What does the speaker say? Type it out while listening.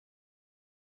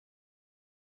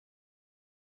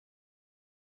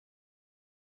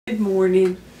Good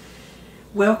morning.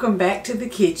 Welcome back to the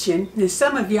kitchen. Now,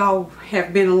 some of y'all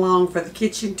have been along for the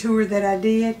kitchen tour that I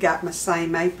did. Got my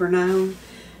same apron on.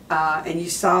 And you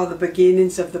saw the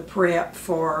beginnings of the prep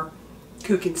for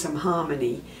cooking some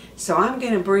hominy. So I'm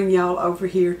going to bring y'all over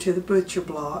here to the butcher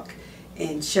block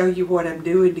and show you what I'm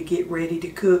doing to get ready to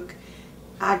cook.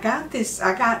 I got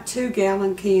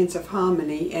 2-gallon cans of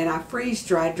hominy and I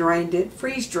drained it,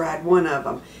 freeze-dried one of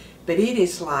them. But it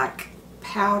is like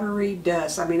powdery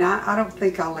dust. I mean, I don't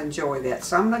think I'll enjoy that.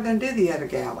 So I'm not going to do the other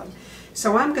gallon.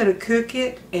 So I'm going to cook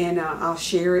it and I'll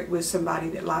share it with somebody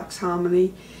that likes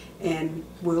hominy and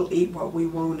we'll eat what we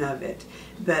want of it.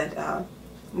 But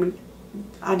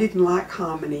I didn't like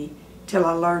hominy till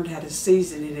I learned how to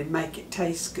season it and make it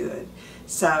taste good.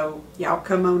 So y'all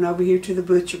come on over here to the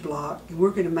butcher block and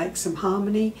we're going to make some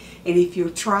hominy. And if you'll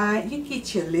try it, you can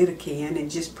get you a little can and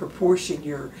just proportion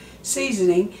your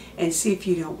seasoning and see if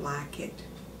you don't like it.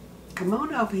 Come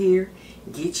on over here,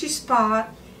 get your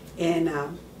spot, and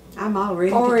I'm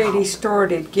already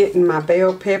started getting my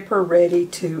bell pepper ready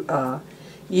to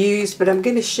use, but I'm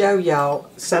going to show y'all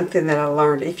something that I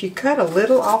learned. If you cut a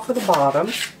little off of the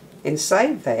bottom and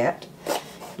save that,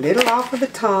 little off of the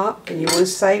top, and you want to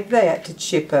save that to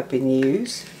chip up and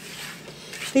use,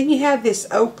 then you have this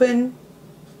open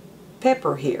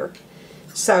pepper here.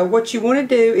 So what you want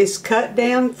to do is cut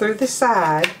down through the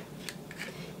side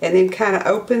and then kind of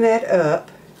open that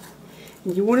up.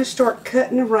 And you want to start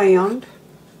cutting around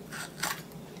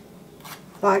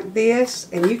like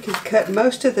this, and you can cut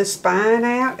most of the spine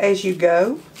out as you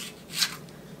go.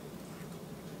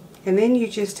 And then you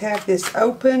just have this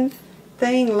open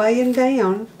thing laying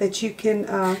down that you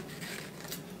can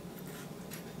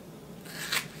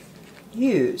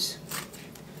use.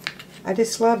 I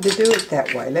just love to do it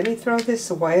that way. Let me throw this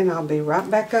away and I'll be right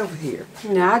back over here.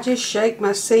 Now I just shake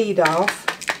my seed off.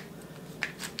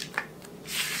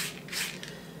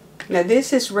 Now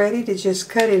this is ready to just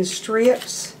cut in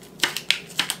strips.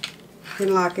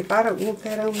 And like if I don't want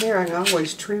that on there, I can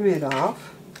always trim it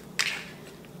off.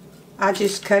 I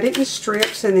just cut it in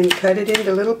strips and then cut it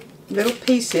into little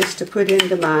pieces to put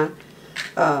into my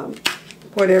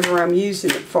whatever I'm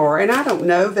using it for. And I don't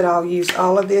know that I'll use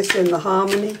all of this in the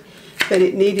hominy, but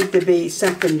it needed to be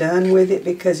something done with it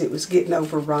because it was getting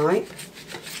overripe.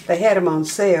 They had them on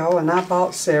sale and I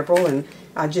bought several and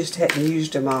I just hadn't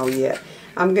used them all yet.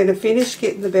 I'm going to finish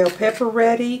getting the bell pepper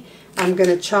ready. I'm going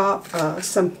to chop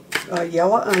some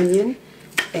yellow onion,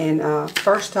 and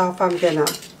first off I'm going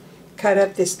to cut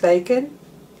up this bacon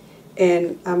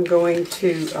and I'm going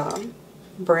to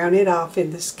brown it off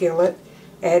in the skillet,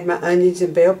 add my onions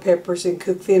and bell peppers and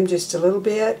cook them just a little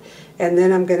bit, and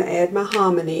then I'm going to add my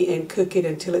hominy and cook it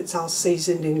until it's all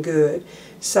seasoned and good.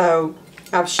 So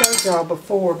I've showed y'all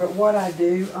before, but what I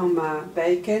do on my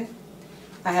bacon,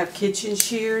 I have kitchen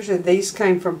shears, and these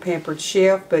came from Pampered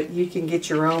Chef, but you can get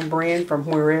your own brand from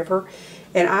wherever.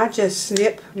 And I just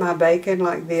snip my bacon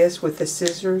like this with the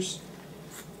scissors.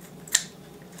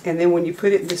 And then when you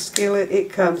put it in the skillet, it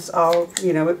comes all,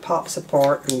 you know, it pops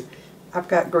apart. And I've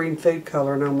got green food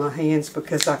coloring on my hands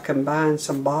because I combined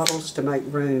some bottles to make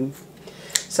room.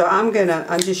 So I'm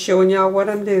just showing y'all what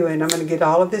I'm doing. I'm going to get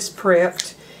all of this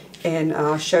prepped. And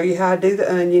I'll show you how I do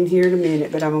the onion here in a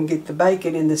minute, but I'm going to get the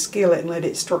bacon in the skillet and let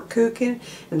it start cooking,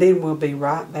 and then we'll be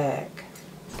right back.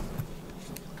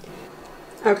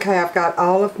 Okay, I've got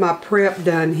all of my prep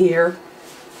done here.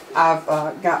 I've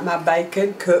got my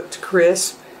bacon cooked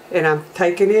crisp, and I'm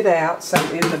taking it out. So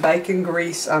in the bacon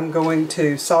grease, I'm going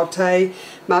to saute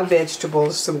my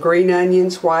vegetables, some green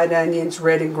onions, white onions,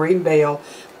 red and green bell,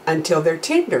 until they're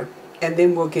tender, and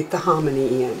then we'll get the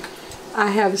hominy in.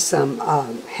 I have some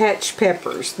hatch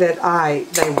peppers that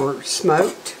they were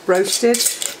smoked, roasted,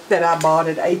 that I bought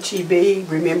at H-E-B.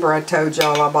 Remember I told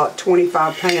y'all I bought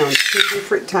 25 pounds 2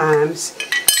 different times,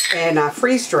 and I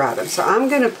freeze-dried them. So I'm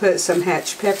going to put some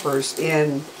hatch peppers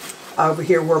in over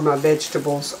here where my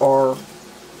vegetables are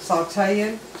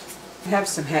sauteing. I have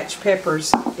some hatch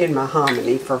peppers in my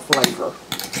hominy for flavor.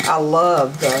 I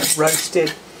love the roasted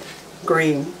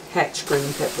hatch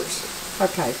green peppers.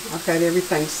 Okay, I've got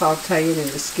everything sauteing in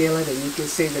the skillet, and you can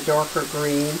see the darker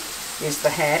green is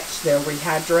the hatch. They'll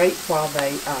rehydrate while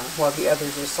the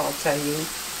others are sauteing.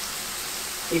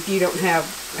 If you don't have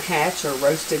hatch or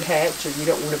roasted hatch, or you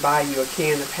don't want to buy you a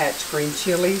can of hatch green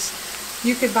chilies,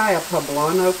 you could buy a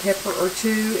poblano pepper or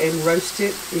two and roast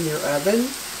it in your oven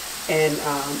and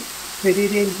put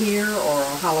it in here, or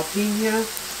a jalapeno,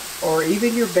 or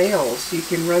even your bells. You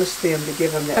can roast them to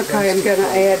give them that. Okay, I'm going to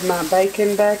add my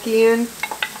bacon back in.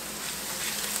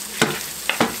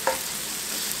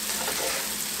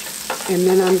 And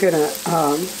then I'm going to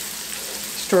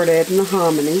start adding the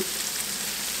hominy.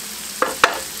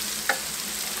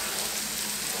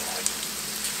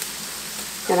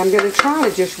 And I'm going to try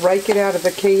to just rake it out of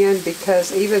the can,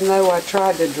 because even though I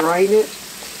tried to drain it,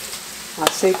 I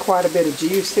see quite a bit of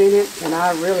juice in it, and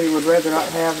I really would rather not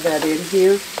have that in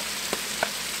here.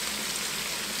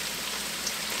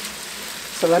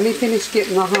 So let me finish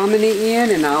getting the hominy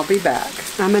in, and I'll be back.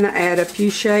 I'm going to add a few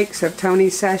shakes of Tony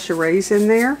Chachere's in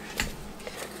there.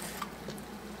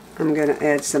 I'm going to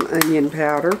add some onion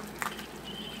powder.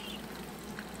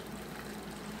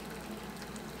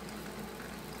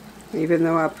 Even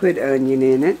though I put onion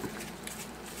in it.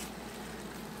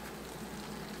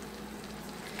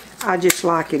 I just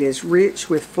like it as rich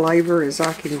with flavor as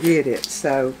I can get it.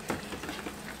 So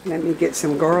let me get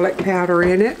some garlic powder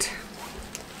in it.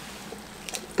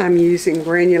 I'm using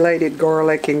granulated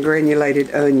garlic and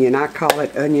granulated onion. I call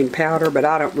it onion powder, but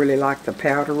I don't really like the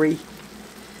powdery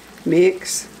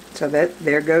mix. So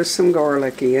there goes some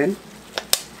garlic in.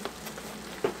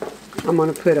 I'm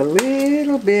going to put a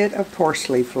little bit of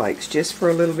parsley flakes just for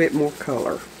a little bit more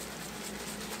color.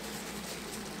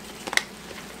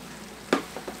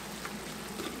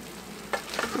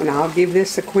 And I'll give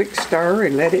this a quick stir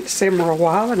and let it simmer a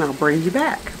while, and I'll bring you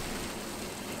back.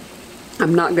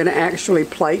 I'm not going to actually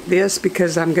plate this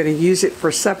because I'm going to use it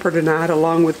for supper tonight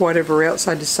along with whatever else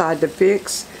I decide to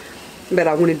fix. But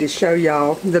I wanted to show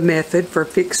y'all the method for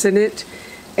fixing it.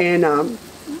 And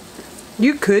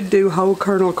you could do whole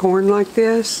kernel corn like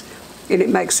this, and it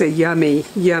makes a yummy,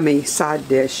 yummy side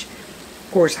dish. Of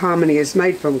course, hominy is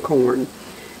made from corn.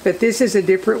 But this is a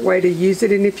different way to use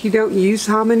it, and if you don't use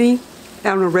hominy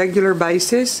on a regular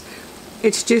basis,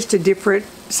 it's just a different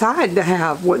side to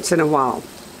have once in a while.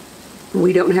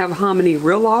 We don't have hominy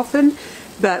real often,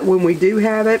 but when we do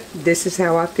have it, this is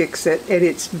how I fix it, and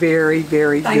it's very,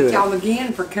 very good. Thank y'all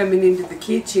again for coming into the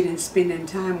kitchen and spending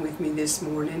time with me this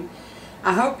morning.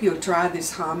 I hope you'll try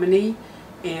this hominy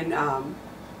and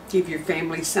give your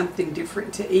family something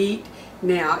different to eat.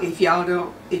 Now, if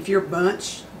your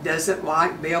bunch doesn't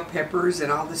like bell peppers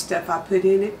and all the stuff I put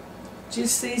in it,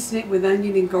 just season it with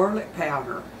onion and garlic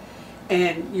powder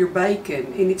and your bacon,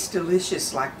 and it's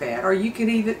delicious like that. Or you can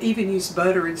even use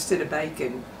butter instead of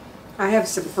bacon. I have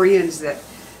some friends that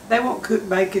they won't cook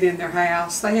bacon in their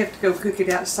house. They have to go cook it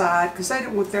outside because they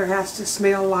don't want their house to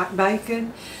smell like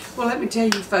bacon. Well, let me tell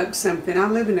you folks something. I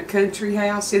live in a country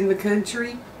house in the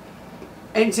country,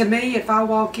 and to me, if I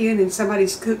walk in and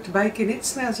somebody's cooked bacon, it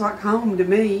smells like home to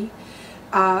me.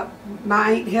 My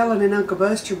Aunt Helen and Uncle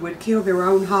Buster would kill their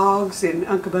own hogs, and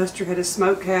Uncle Buster had a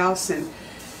smokehouse, and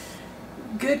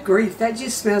good grief, that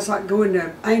just smells like going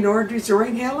to Aunt Audrey's or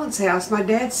Aunt Helen's house. My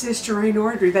dad's sister, Aunt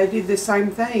Audrey, they did the same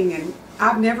thing, and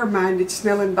I've never minded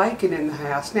smelling bacon in the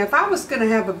house. Now, if I was going to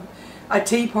have a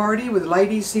tea party with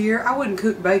ladies here, I wouldn't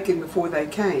cook bacon before they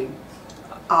came,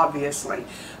 obviously.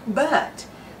 But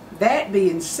that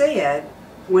being said,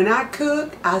 when I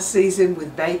cook, I season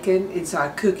with bacon, and so I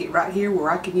cook it right here where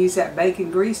I can use that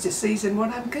bacon grease to season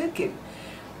what I'm cooking.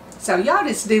 So y'all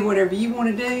just do whatever you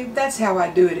want to do. That's how I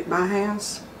do it at my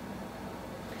house.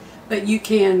 But you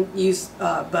can use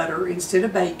butter instead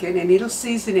of bacon, and it'll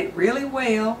season it really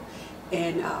well,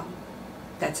 and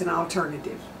that's an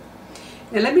alternative.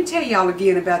 Now let me tell y'all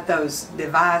again about those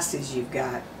devices you've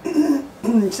got.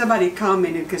 Somebody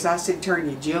commented because I said turn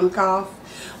your junk off.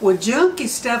 Well, junk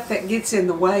is stuff that gets in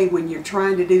the way when you're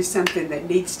trying to do something that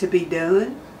needs to be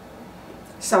done.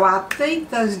 So I think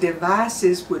those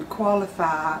devices would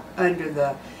qualify under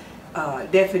the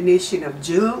definition of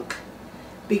junk,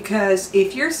 because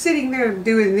if you're sitting there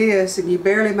doing this and you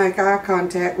barely make eye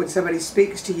contact when somebody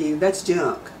speaks to you, that's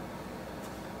junk.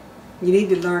 You need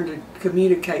to learn to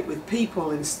communicate with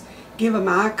people and give them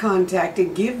eye contact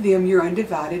and give them your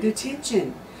undivided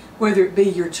attention, whether it be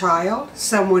your child,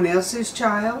 someone else's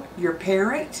child, your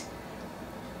parent.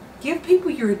 Give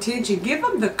people your attention. Give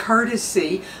them the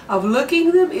courtesy of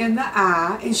looking them in the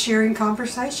eye and sharing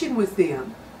conversation with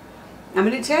them. I'm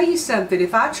going to tell you something.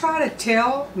 If I try to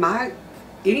tell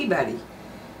anybody,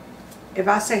 if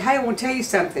I say, hey, I want to tell you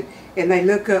something, and they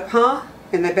look up, huh?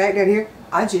 And they back down here,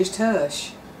 I just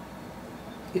hush.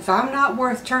 If I'm not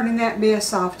worth turning that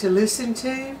mess off to listen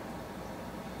to,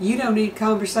 you don't need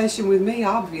conversation with me,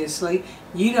 obviously.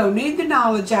 You don't need the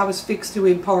knowledge I was fixed to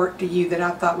impart to you that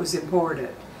I thought was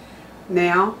important.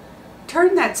 Now,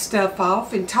 turn that stuff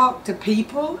off and talk to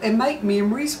people and make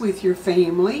memories with your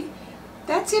family.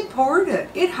 That's important.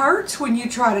 It hurts when you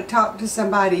try to talk to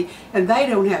somebody and they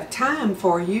don't have time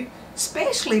for you,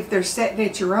 especially if they're sitting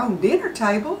at your own dinner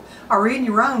table or in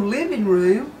your own living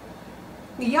room.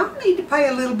 Y'all need to pay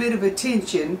a little bit of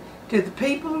attention to the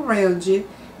people around you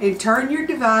and turn your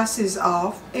devices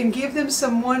off and give them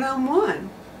some one-on-one.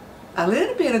 A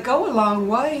little bit will go a long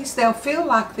ways. They'll feel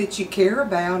like that you care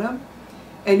about them.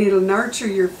 and it'll nurture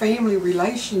your family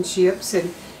relationships,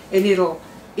 and it'll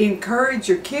encourage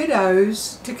your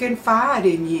kiddos to confide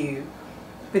in you.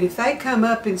 But if they come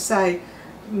up and say,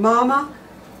 Mama,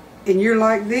 and you're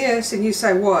like this, and you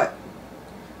say, what?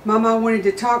 Mama, I wanted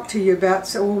to talk to you about,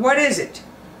 so, well, what is it?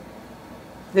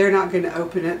 They're not going to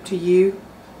open up to you.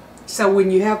 So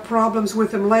when you have problems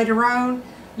with them later on,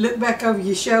 look back over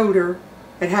your shoulder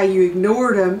at how you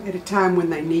ignored them at a time when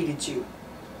they needed you.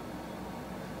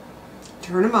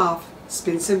 Turn them off.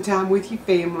 Spend some time with your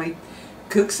family.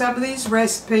 Cook some of these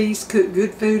recipes. Cook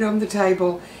good food on the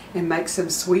table and make some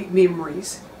sweet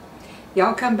memories.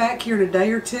 Y'all come back here in a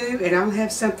day or two and I'll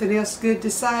have something else good to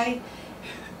say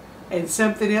and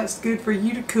something else good for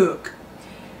you to cook.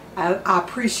 I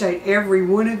appreciate every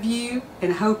one of you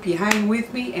and hope you hang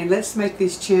with me, and let's make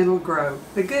this channel grow.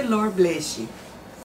 The good Lord bless you.